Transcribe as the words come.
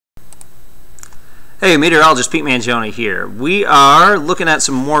Hey, meteorologist Pete Mangione here. We are looking at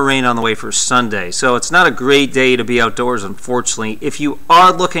some more rain on the way for Sunday, so it's not a great day to be outdoors, unfortunately. If you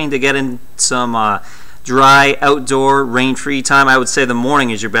are looking to get in some dry outdoor rain-free time, I would say the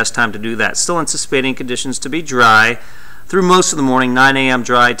morning is your best time to do that. Still anticipating conditions to be dry through most of the morning. 9 a.m.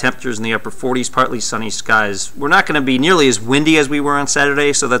 dry, temperatures in the upper 40s, partly sunny skies. We're not going to be nearly as windy as we were on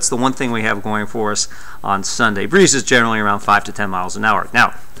Saturday, so that's the one thing we have going for us on Sunday. Breeze is generally around 5 to 10 miles an hour.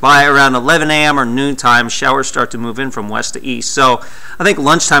 Now, by around 11 a.m. or noontime, showers start to move in from west to east. So I think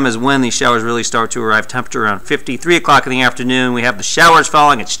lunchtime is when these showers really start to arrive. Temperature around 50. 3 o'clock in the afternoon, we have the showers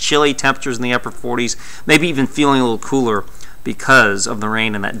falling. It's chilly, temperatures in the upper 40s, maybe even feeling a little cooler because of the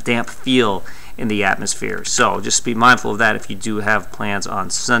rain and that damp feel in the atmosphere. So just be mindful of that if you do have plans on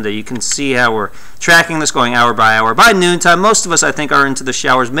Sunday. You can see how we're tracking this going hour by hour. By noontime, most of us, I think, are into the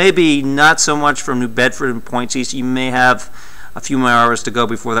showers. Maybe not so much from New Bedford and Point East. You may have a few more hours to go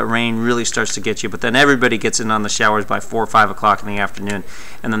before that rain really starts to get you, but then everybody gets in on the showers by 4 or 5 o'clock in the afternoon,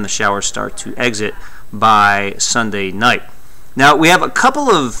 and then the showers start to exit by Sunday night. Now, we have a couple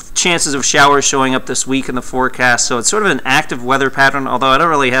of chances of showers showing up this week in the forecast, so it's sort of an active weather pattern, although I don't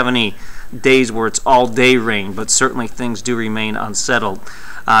really have any days where it's all-day rain, but certainly things do remain unsettled.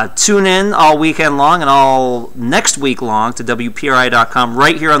 Tune in all weekend long and all next week long to WPRI.com.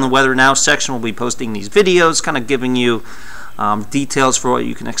 Right here on the Weather Now section, we'll be posting these videos, kind of giving you details for what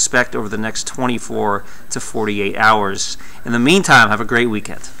you can expect over the next 24 to 48 hours. In the meantime, have a great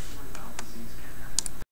weekend.